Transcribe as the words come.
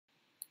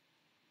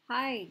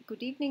Hi,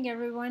 good evening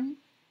everyone.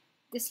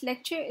 This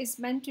lecture is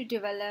meant to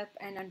develop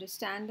an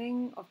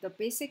understanding of the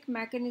basic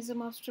mechanism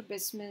of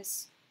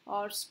strabismus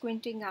or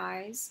squinting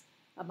eyes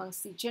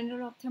amongst the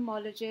general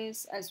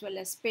ophthalmologists as well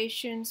as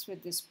patients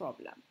with this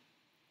problem.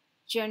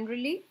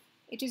 Generally,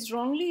 it is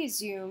wrongly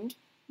assumed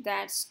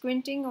that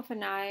squinting of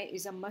an eye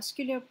is a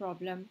muscular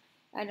problem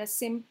and a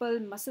simple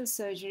muscle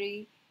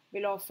surgery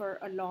will offer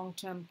a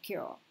long-term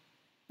cure.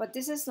 But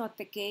this is not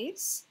the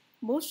case.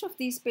 Most of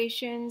these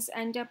patients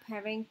end up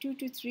having 2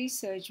 to 3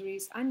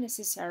 surgeries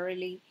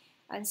unnecessarily,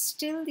 and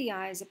still the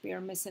eyes appear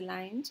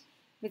misaligned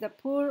with a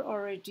poor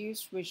or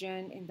reduced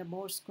vision in the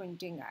more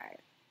squinting eye.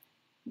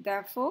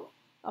 Therefore,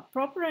 a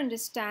proper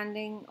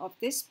understanding of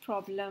this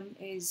problem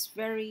is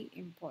very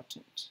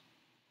important.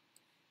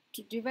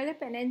 To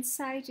develop an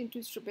insight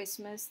into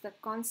strabismus, the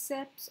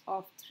concepts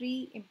of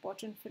 3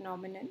 important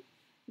phenomena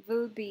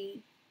will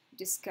be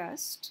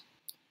discussed.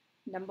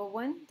 Number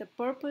 1, the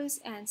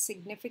purpose and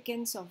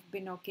significance of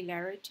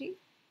binocularity,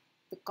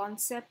 the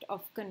concept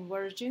of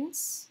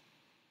convergence,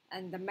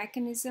 and the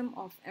mechanism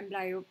of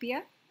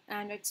amblyopia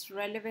and its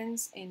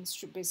relevance in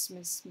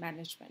strabismus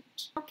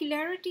management.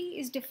 Binocularity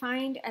is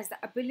defined as the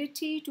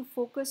ability to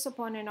focus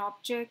upon an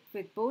object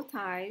with both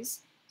eyes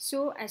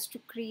so as to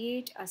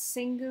create a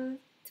single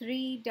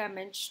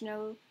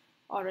three-dimensional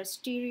or a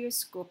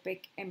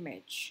stereoscopic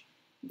image.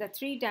 The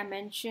 3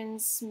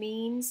 dimensions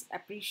means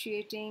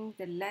appreciating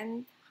the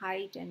length,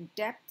 height, and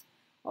depth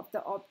of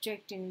the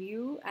object in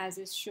view as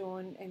is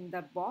shown in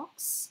the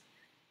box.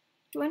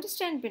 To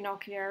understand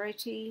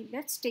binocularity,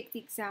 let's take the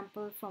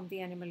example from the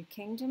animal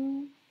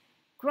kingdom.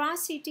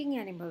 Grass-eating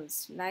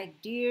animals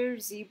like deer,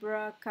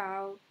 zebra,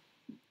 cow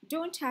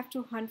don't have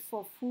to hunt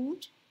for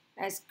food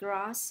as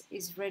grass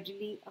is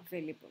readily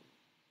available.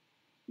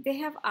 They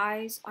have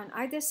eyes on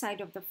either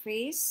side of the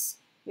face,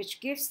 which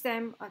gives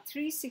them a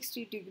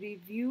 360-degree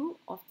view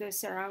of their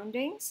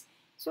surroundings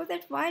so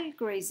that while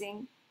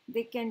grazing,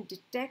 they can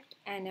detect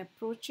an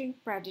approaching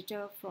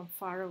predator from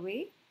far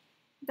away,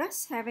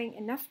 thus having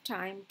enough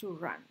time to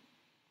run.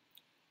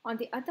 On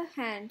the other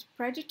hand,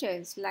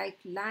 predators like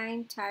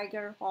lion,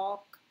 tiger,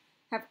 hawk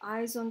have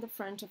eyes on the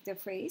front of their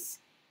face,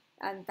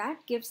 and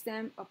that gives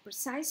them a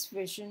precise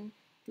vision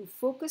to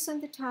focus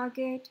on the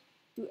target,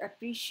 to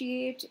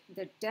appreciate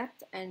the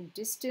depth and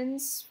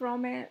distance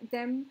from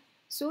them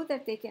so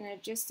that they can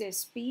adjust their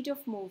speed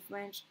of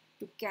movement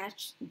to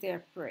catch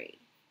their prey.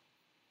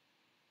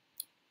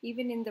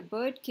 Even in the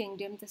bird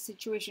kingdom, the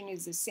situation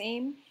is the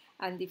same,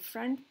 and the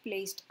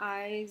front-placed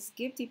eyes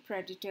give the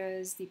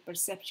predators the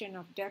perception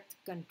of depth,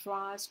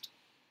 contrast,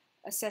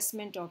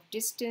 assessment of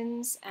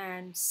distance,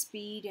 and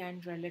speed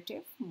and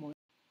relative motion.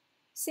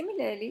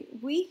 Similarly,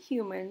 we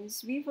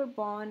humans, we were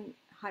born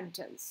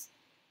hunters.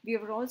 We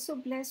were also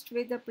blessed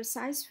with a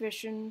precise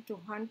vision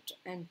to hunt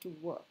and to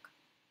work.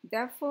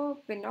 Therefore,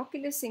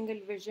 binocular single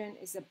vision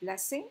is a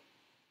blessing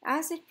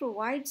as it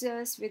provides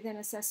us with an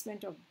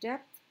assessment of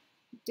depth,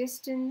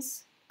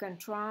 distance,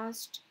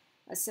 contrast,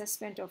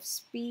 assessment of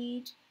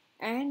speed,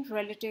 and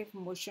relative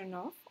motion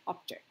of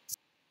objects.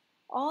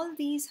 All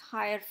these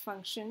higher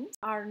functions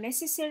are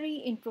necessary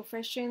in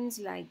professions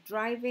like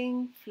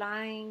driving,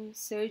 flying,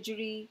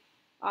 surgery,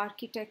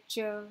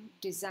 architecture,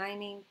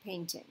 designing,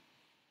 painting.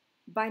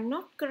 By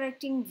not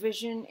correcting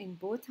vision in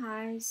both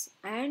eyes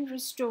and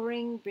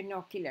restoring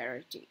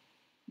binocularity,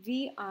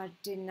 we are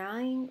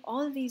denying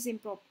all these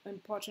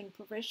important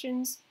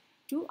professions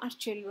to our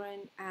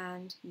children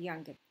and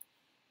young adults.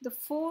 The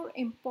 4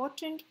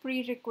 important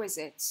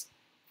prerequisites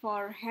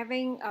for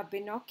having a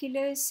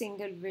binocular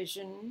single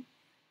vision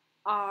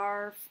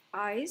are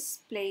eyes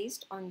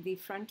placed on the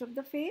front of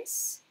the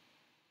face,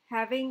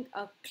 having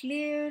a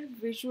clear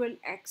visual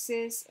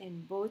axis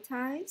in both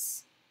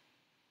eyes,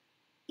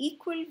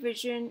 equal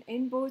vision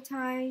in both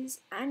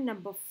eyes, and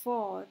number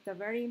 4, the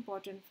very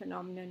important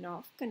phenomenon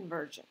of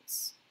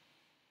convergence.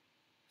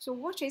 So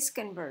what is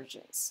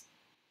convergence?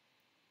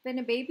 When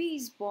a baby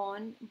is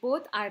born,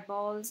 both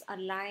eyeballs are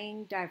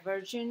lying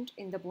divergent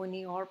in the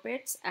bony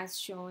orbits as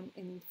shown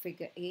in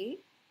figure A.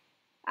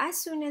 As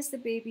soon as the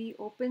baby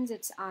opens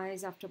its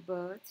eyes after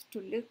birth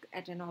to look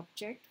at an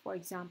object, for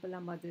example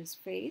a mother's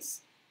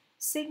face,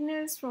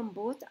 signals from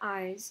both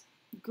eyes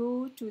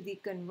go to the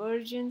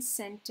convergence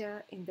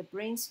center in the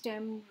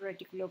brainstem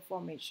reticular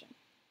formation,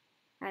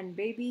 and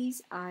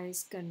baby's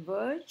eyes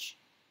converge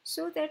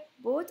so that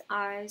both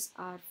eyes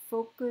are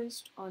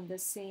focused on the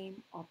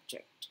same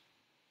object.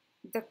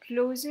 The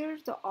closer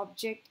the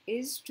object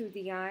is to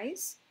the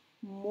eyes,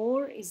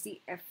 more is the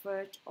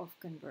effort of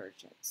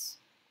convergence.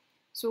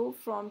 So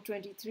from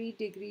 23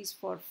 degrees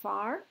for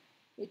far,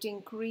 it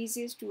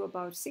increases to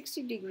about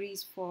 60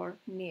 degrees for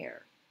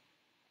near.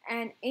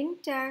 An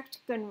intact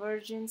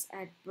convergence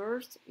at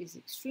birth is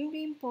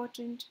extremely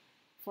important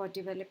for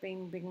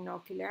developing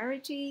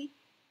binocularity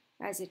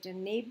as it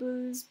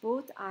enables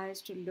both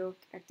eyes to look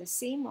at the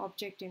same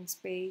object in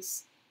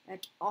space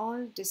at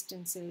all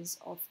distances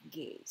of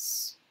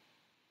gaze.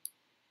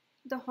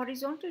 The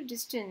horizontal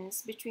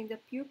distance between the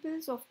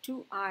pupils of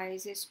 2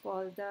 eyes is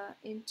called the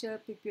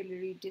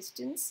interpupillary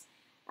distance,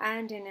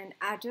 and in an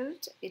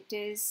adult it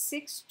is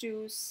 6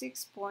 to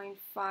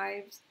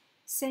 6.5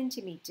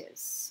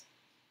 centimeters.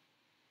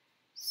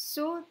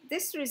 So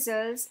this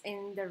results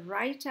in the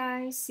right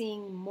eye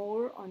seeing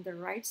more on the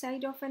right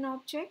side of an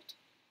object,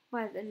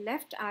 while the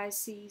left eye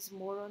sees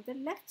more on the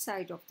left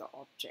side of the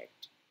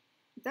object.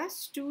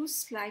 Thus, two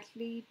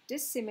slightly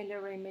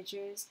dissimilar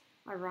images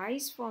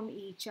arise from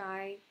each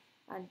eye,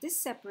 and this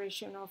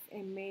separation of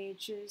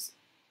images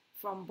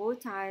from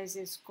both eyes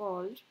is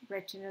called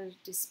retinal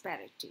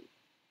disparity.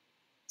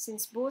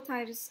 Since both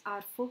eyes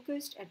are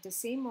focused at the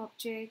same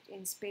object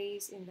in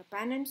space in the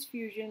Panam's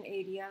fusion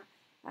area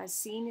as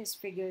seen as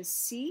figure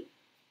C,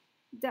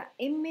 the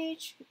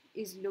image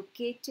is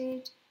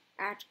located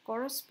at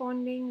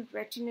corresponding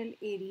retinal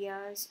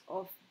areas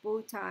of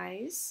both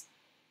eyes,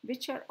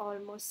 which are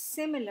almost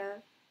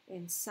similar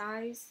in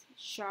size,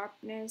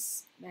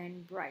 sharpness,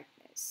 and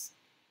brightness.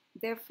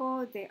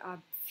 Therefore, they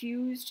are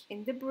fused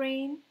in the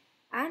brain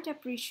and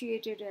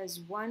appreciated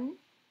as one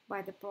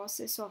by the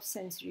process of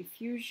sensory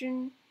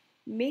fusion,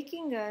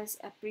 making us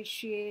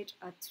appreciate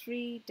a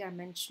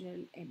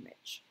three-dimensional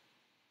image.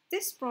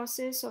 This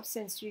process of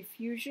sensory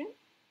fusion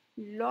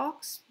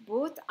locks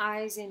both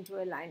eyes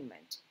into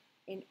alignment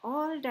in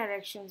all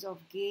directions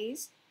of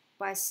gaze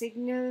by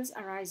signals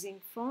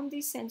arising from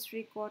the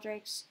sensory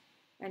cortex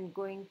and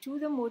going to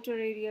the motor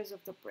areas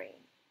of the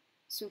brain.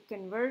 So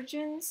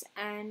convergence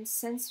and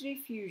sensory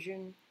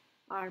fusion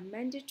are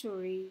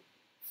mandatory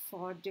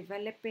for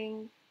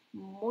developing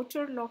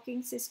motor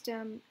locking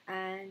system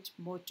and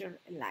motor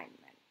alignment.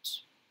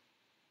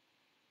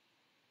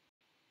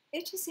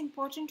 It is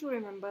important to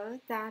remember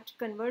that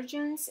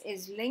convergence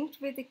is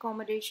linked with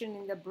accommodation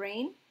in the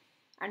brain,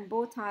 and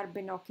both are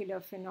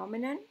binocular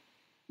phenomenon.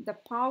 The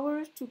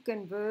power to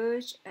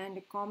converge and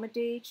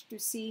accommodate to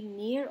see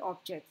near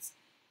objects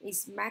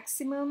is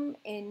maximum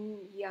in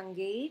young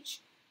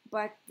age,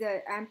 but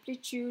the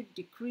amplitude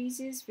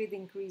decreases with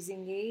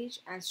increasing age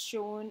as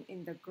shown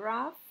in the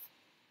graph.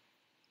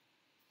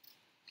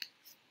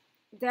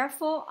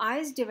 Therefore,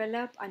 eyes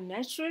develop a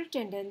natural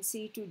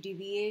tendency to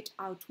deviate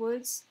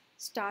outwards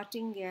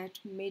starting at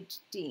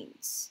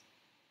mid-teens.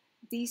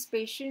 These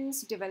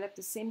patients develop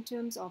the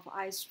symptoms of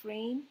eye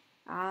strain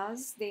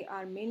as they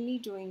are mainly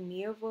doing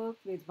near work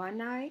with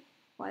one eye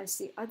whilst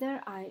the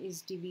other eye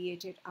is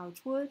deviated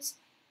outwards.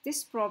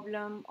 This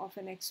problem of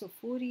an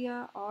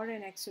exophoria or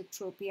an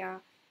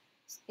exotropia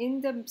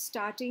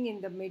starting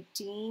in the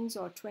mid-teens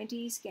or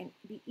 20s can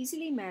be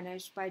easily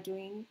managed by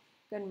doing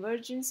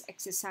convergence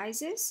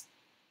exercises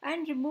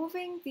and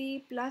removing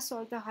the plus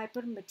or the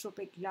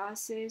hypermetropic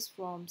glasses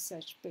from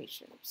such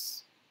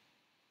patients.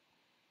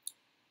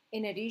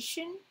 In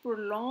addition,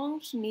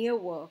 prolonged near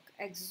work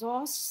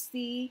exhausts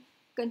the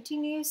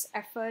continuous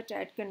effort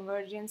at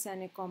convergence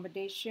and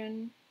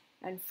accommodation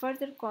and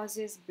further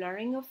causes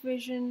blurring of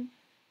vision.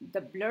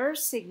 The blur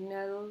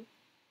signal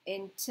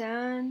in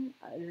turn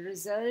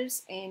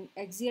results in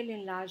axial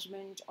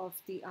enlargement of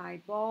the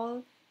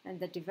eyeball and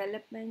the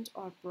development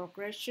or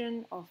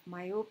progression of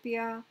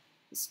myopia,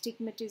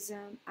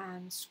 astigmatism,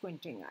 and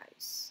squinting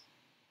eyes.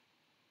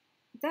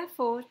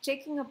 Therefore,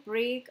 taking a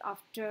break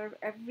after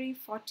every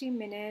 40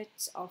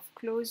 minutes of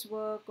close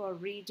work or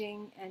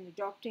reading and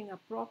adopting a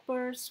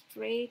proper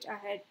straight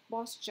ahead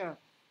posture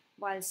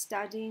while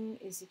studying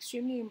is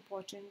extremely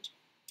important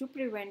to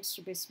prevent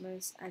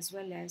strabismus as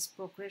well as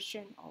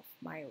progression of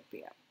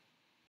myopia.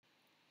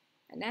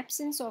 An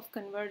absence of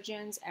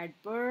convergence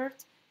at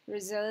birth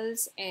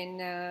results in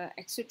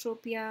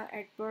exotropia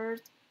at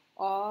birth,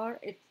 or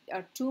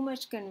too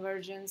much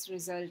convergence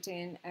result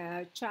in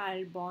a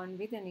child born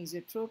with an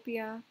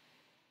esotropia.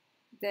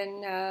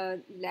 Then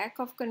lack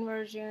of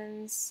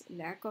convergence,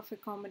 lack of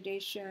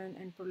accommodation,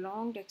 and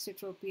prolonged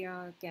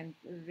exotropia can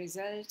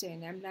result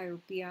in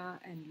amblyopia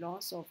and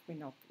loss of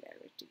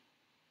binocularity.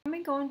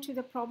 Coming on to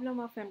the problem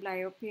of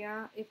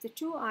amblyopia, if the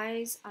two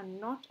eyes are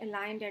not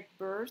aligned at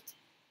birth,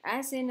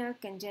 as in a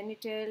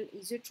congenital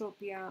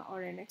esotropia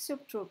or an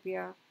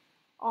exotropia,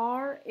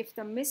 or if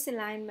the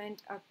misalignment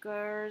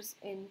occurs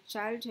in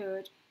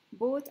childhood,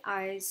 both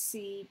eyes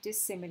see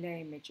dissimilar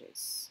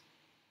images.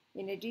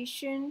 In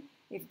addition,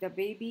 if the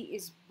baby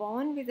is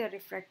born with a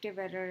refractive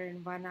error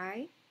in one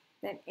eye,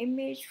 then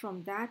image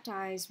from that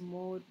eye is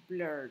more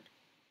blurred.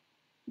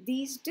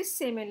 These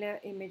dissimilar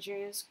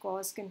images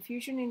cause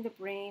confusion in the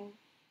brain,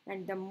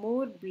 and the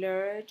more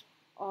blurred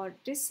or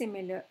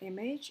dissimilar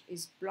image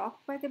is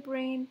blocked by the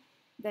brain,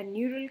 the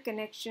neural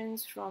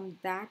connections from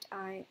that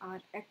eye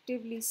are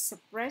actively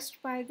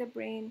suppressed by the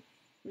brain,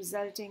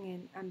 resulting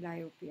in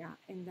amblyopia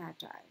in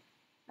that eye,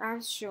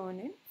 as shown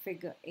in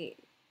figure A.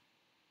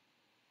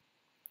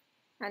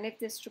 And if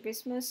the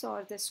strabismus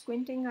or the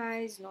squinting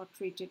eye is not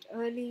treated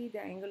early,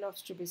 the angle of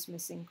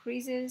strabismus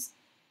increases.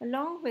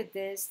 Along with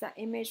this, the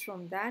image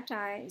from that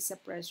eye is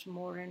suppressed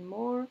more and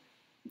more.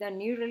 The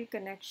neural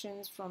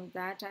connections from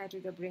that eye to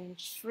the brain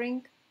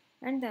shrink,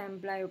 and the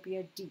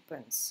amblyopia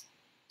deepens.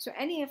 So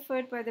any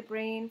effort by the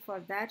brain for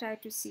that eye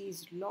to see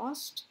is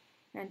lost,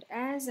 and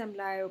as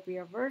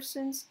amblyopia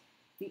worsens,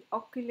 the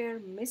ocular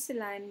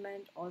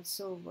misalignment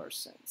also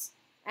worsens.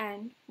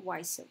 and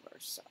vice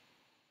versa.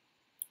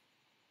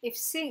 If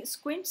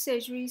squint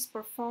surgery is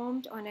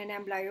performed on an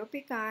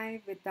amblyopic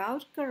eye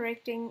without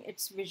correcting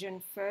its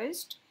vision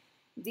first,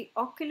 the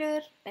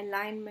ocular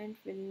alignment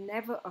will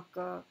never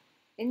occur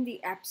in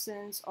the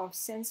absence of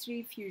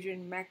sensory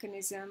fusion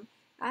mechanism,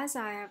 as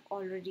I have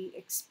already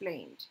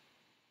explained.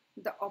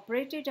 The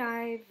operated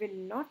eye will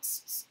not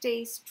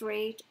stay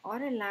straight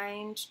or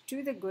aligned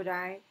to the good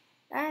eye,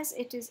 as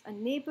it is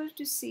unable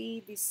to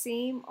see the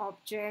same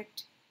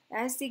object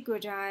as the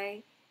good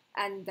eye,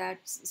 and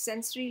that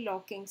sensory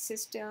locking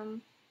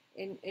system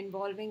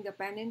involving the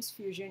Pannon's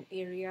fusion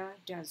area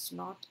does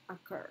not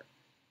occur.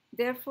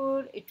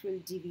 Therefore, it will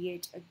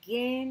deviate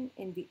again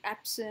in the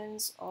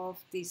absence of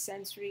the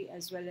sensory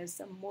as well as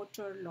the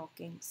motor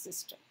locking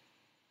system.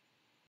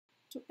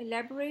 To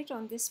elaborate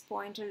on this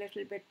point a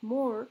little bit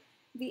more,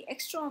 the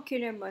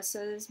extraocular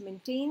muscles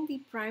maintain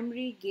the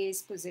primary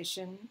gaze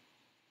position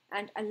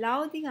and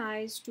allow the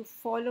eyes to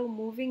follow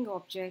moving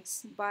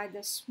objects by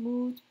the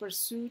smooth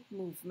pursuit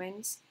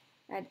movements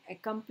and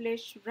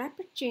accomplish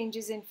rapid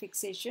changes in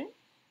fixation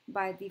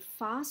by the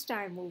fast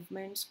eye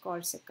movements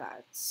called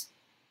saccades.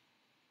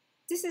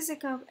 This is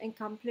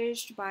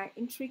accomplished by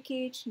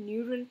intricate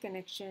neural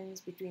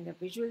connections between the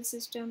visual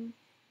system,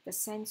 the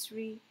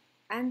sensory,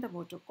 and the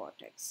motor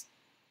cortex.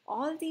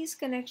 All these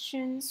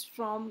connections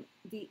from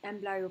the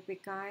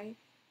amblyopic eye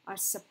are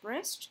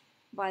suppressed,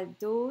 while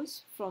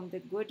those from the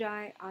good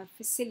eye are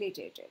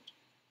facilitated.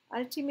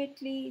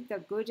 Ultimately, the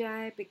good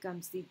eye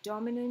becomes the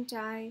dominant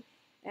eye,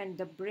 and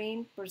the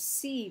brain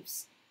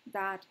perceives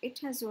that it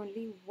has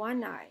only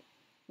one eye,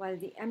 while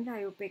the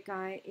amblyopic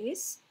eye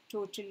is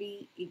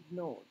totally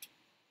ignored.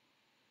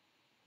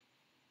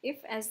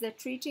 If, as the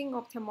treating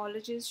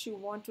ophthalmologist, you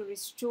want to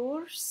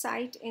restore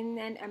sight in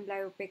an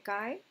amblyopic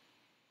eye,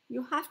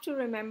 you have to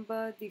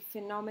remember the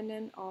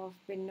phenomenon of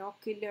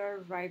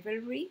binocular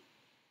rivalry.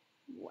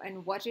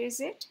 And what is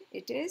it?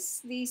 It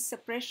is the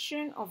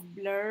suppression of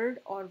blurred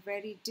or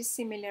very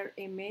dissimilar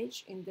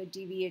image in the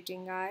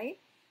deviating eye,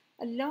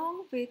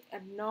 along with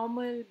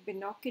abnormal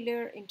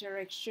binocular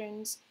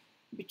interactions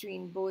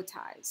between both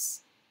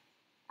eyes,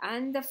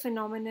 and the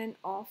phenomenon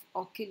of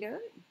ocular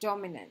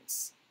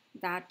dominance.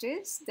 That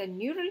is, the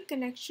neural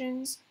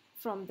connections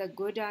from the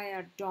good eye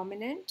are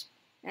dominant,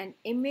 and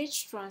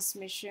image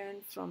transmission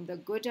from the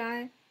good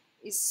eye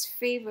is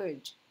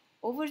favored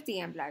over the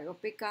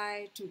amblyopic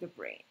eye to the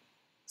brain.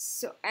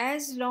 So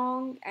as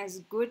long as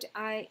good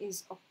eye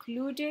is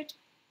occluded,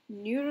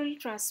 neural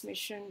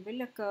transmission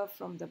will occur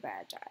from the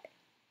bad eye.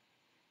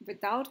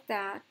 Without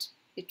that,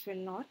 it will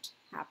not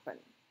happen.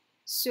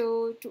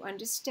 So to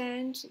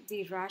understand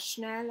the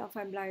rationale of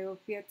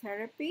amblyopia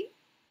therapy,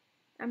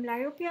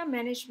 amblyopia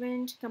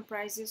management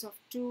comprises of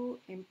two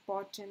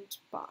important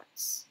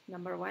parts.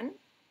 Number one,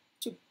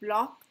 to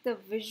block the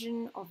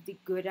vision of the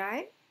good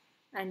eye,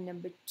 and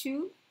number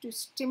two, to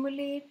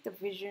stimulate the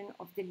vision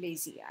of the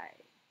lazy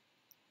eye.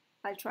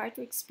 I'll try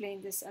to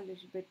explain this a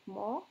little bit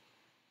more.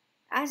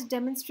 As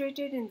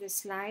demonstrated in this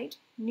slide,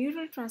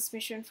 neural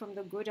transmission from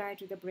the good eye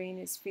to the brain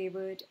is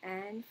favored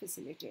and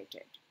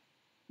facilitated.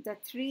 The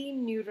three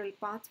neural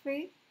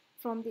pathway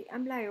from the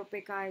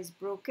amblyopic eye is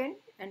broken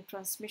and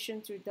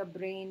transmission through the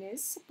brain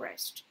is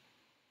suppressed.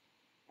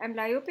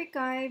 Amblyopic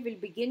eye will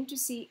begin to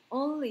see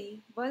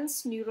only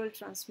once neural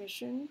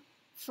transmission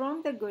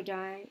from the good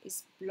eye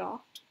is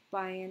blocked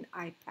by an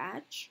eye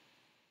patch,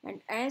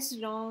 and as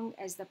long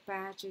as the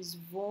patch is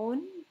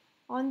worn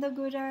on the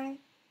good eye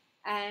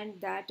and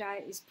that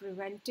eye is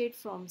prevented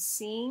from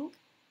seeing,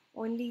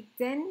 only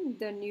then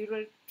the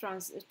neural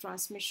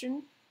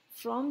transmission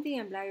from the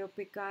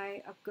amblyopic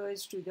eye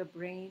occurs to the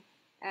brain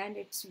and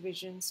its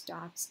vision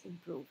starts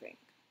improving.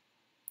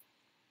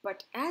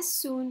 But as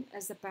soon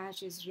as the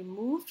patch is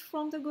removed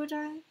from the good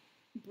eye,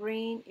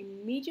 brain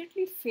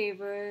immediately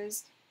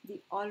favors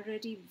the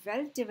already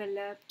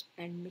well-developed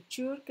and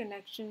mature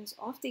connections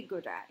of the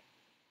good eye,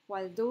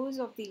 while those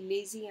of the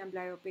lazy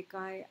amblyopic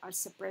eye are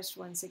suppressed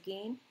once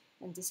again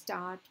and they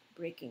start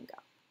breaking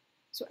up.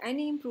 So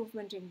any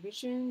improvement in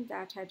vision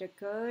that had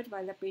occurred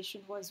while the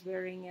patient was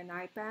wearing an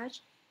eye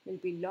patch will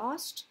be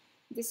lost.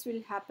 This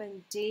will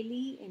happen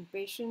daily in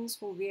patients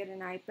who wear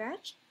an eye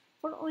patch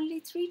for only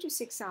 3 to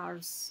 6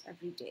 hours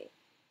every day.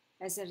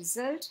 As a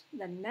result,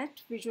 the net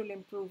visual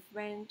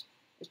improvement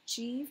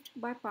achieved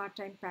by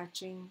part-time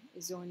patching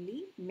is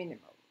only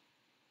minimal.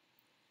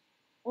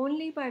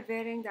 Only by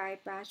wearing the eye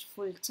patch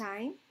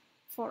full-time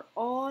for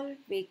all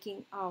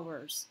waking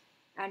hours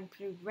and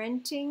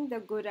preventing the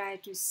good eye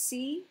to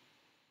see,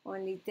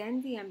 only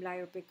then the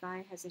amblyopic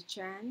eye has a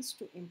chance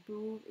to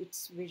improve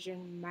its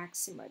vision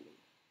maximally.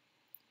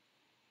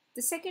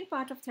 The second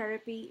part of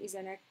therapy is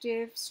an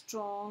active,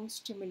 strong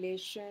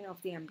stimulation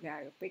of the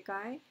amblyopic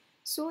eye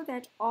so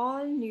that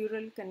all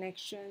neural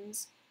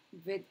connections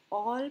with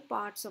all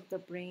parts of the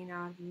brain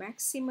are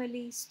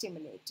maximally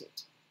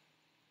stimulated.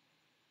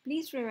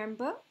 Please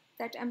remember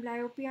that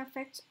amblyopia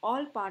affects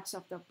all parts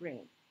of the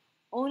brain.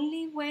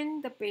 Only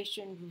when the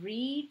patient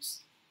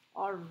reads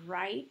or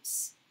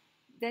writes,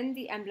 then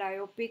the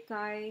amblyopic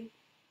eye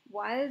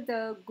while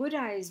the good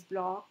eye is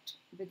blocked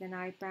with an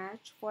eye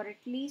patch for at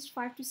least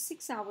 5 to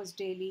 6 hours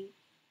daily.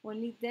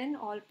 Only then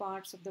all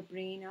parts of the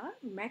brain are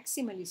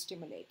maximally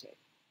stimulated.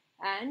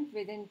 And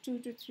within 2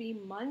 to 3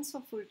 months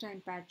of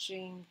full-time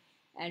patching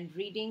and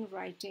reading,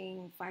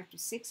 writing 5 to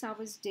 6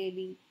 hours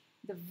daily,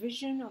 the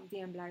vision of the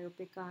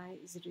amblyopic eye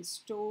is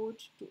restored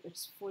to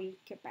its full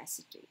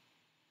capacity.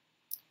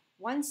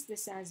 Once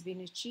this has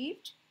been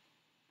achieved,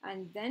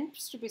 and then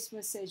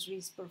strabismus surgery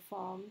is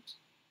performed,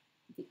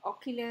 the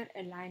ocular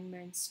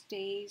alignment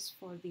stays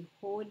for the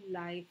whole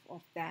life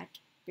of that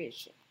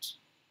patient.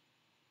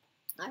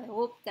 I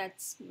hope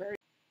that's very...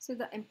 So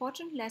the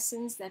important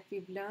lessons that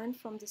we've learned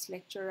from this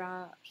lecture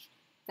are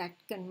that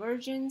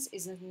convergence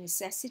is a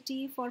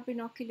necessity for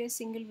binocular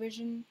single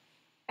vision.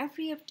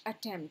 Every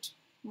attempt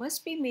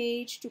must be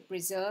made to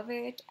preserve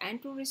it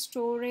and to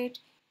restore it.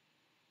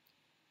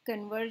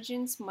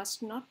 Convergence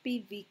must not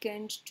be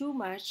weakened too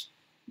much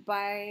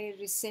by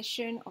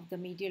recession of the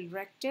medial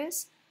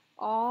rectus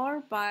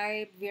or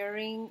by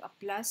wearing a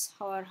plus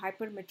or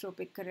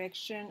hypermetropic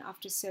correction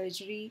after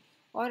surgery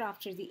or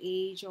after the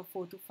age of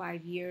 4 to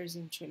 5 years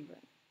in children.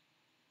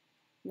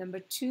 Number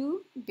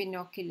 2,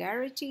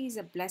 binocularity is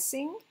a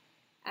blessing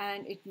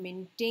and it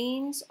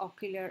maintains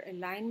ocular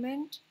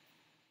alignment.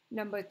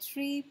 Number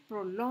 3,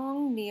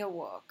 prolonged near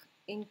work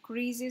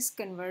increases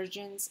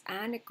convergence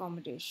and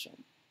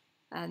accommodation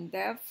and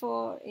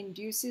therefore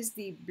induces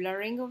the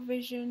blurring of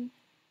vision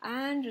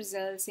and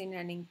results in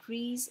an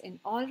increase in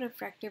all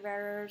refractive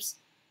errors,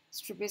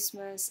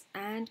 strabismus,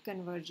 and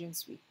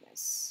convergence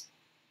weakness.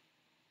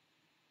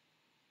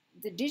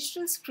 The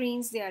digital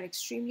screens, they are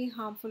extremely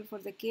harmful for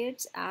the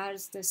kids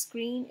as the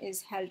screen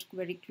is held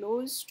very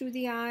close to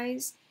the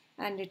eyes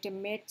and it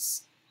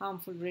emits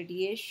harmful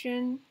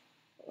radiation.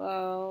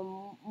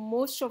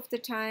 Most of the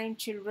time,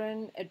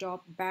 children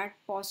adopt bad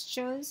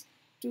postures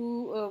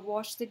to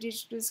watch the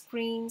digital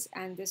screens,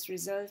 and this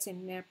results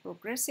in a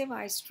progressive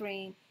eye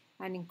strain,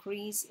 an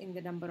increase in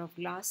the number of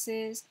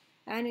glasses,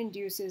 and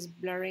induces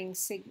blurring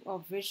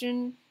of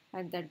vision,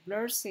 and that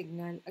blur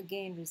signal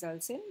again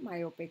results in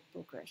myopic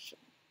progression.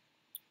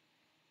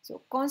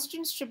 So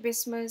constant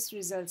strabismus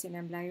results in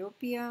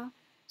amblyopia.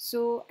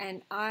 So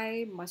an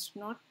eye must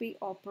not be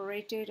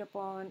operated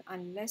upon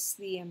unless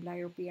the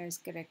amblyopia is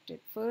corrected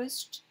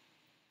first.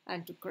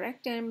 And to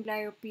correct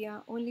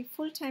amblyopia, only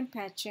full-time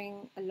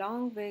patching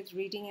along with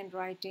reading and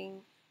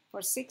writing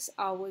for 6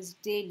 hours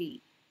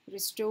daily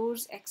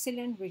restores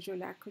excellent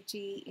visual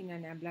acuity in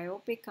an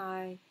amblyopic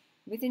eye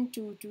within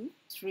 2 to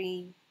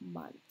 3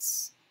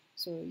 months.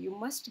 So you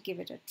must give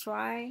it a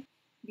try.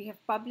 We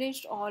have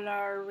published all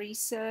our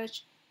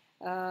research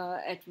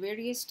at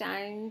various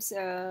times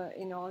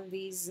in all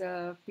these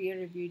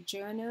peer-reviewed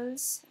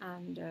journals,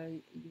 and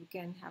you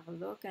can have a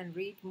look and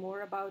read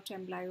more about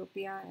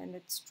amblyopia and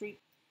its treatment.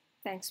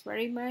 Thanks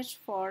very much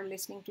for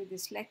listening to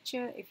this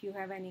lecture. If you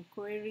have any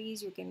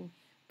queries, you can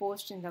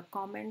post in the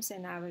comments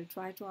and I will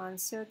try to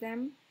answer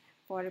them.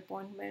 For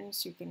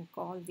appointments, you can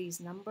call these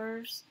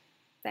numbers.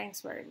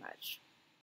 Thanks very much.